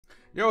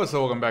Yo, what's up,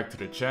 welcome back to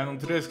the channel.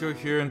 Today's Cook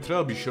here, and today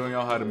I'll be showing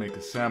y'all how to make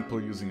a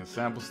sample using a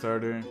sample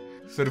starter.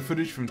 So the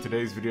footage from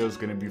today's video is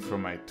going to be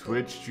from my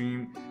Twitch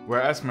stream,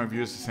 where I asked my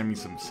viewers to send me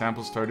some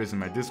sample starters in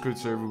my Discord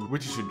server,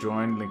 which you should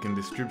join, link in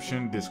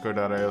description,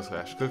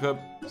 discord.io/cookup.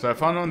 So I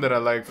found one that I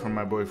liked from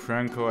my boy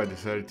Franco. I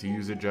decided to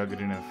use it, jog it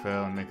in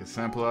FL, and make a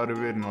sample out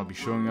of it, and I'll be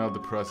showing y'all the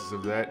process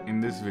of that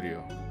in this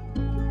video.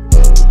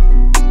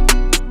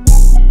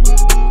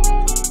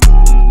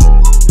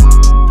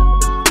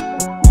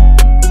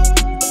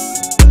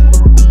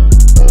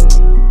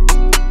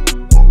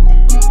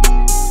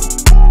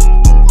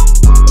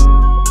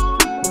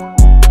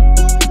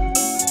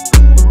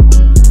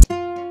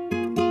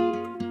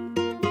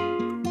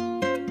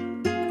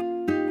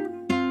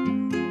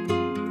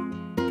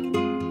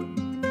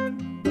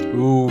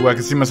 Ooh, I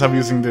can see myself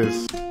using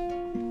this.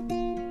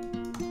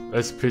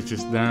 Let's pitch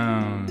this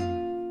down.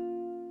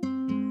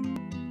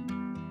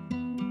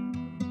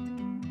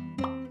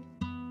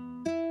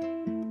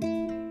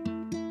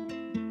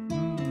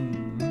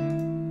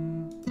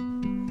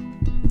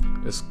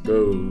 Let's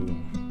go.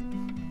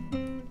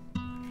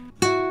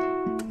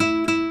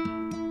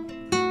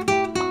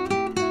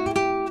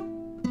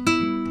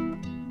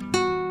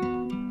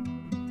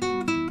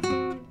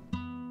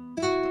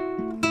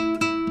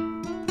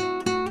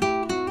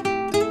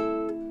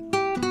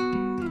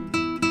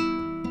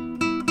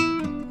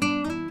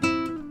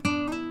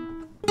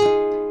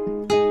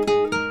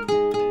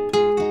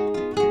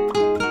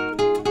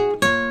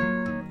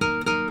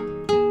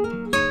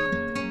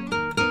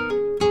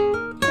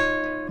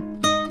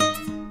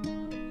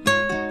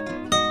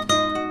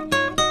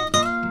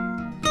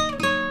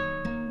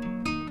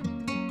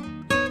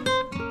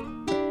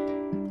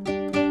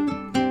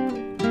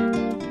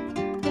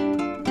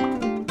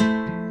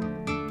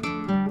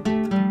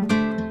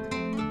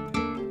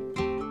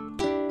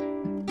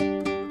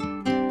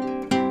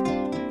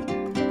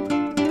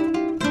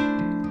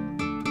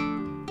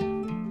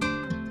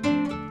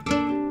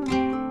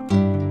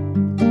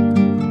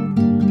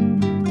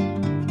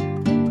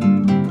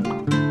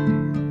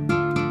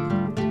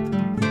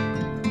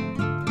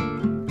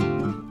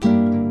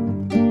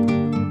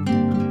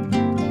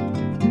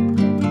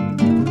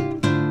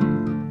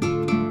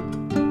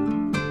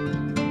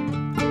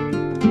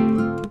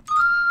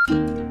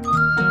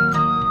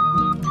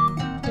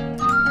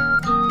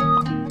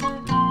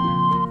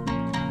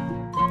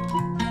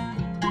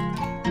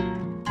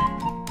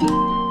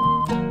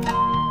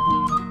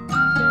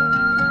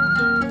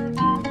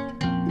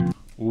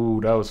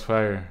 Ooh, that was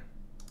fire.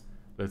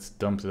 Let's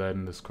dump that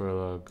in the score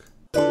log.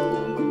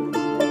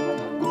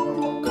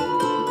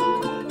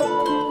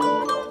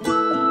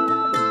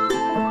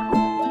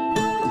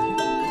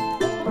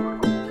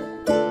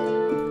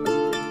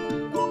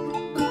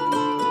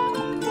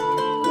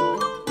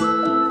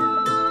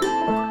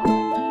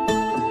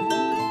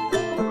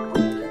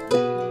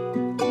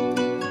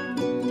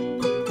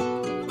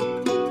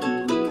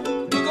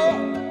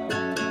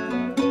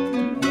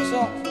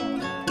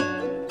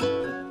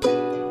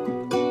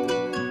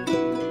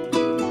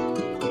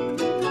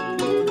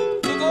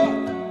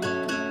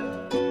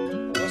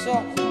 What's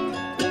up?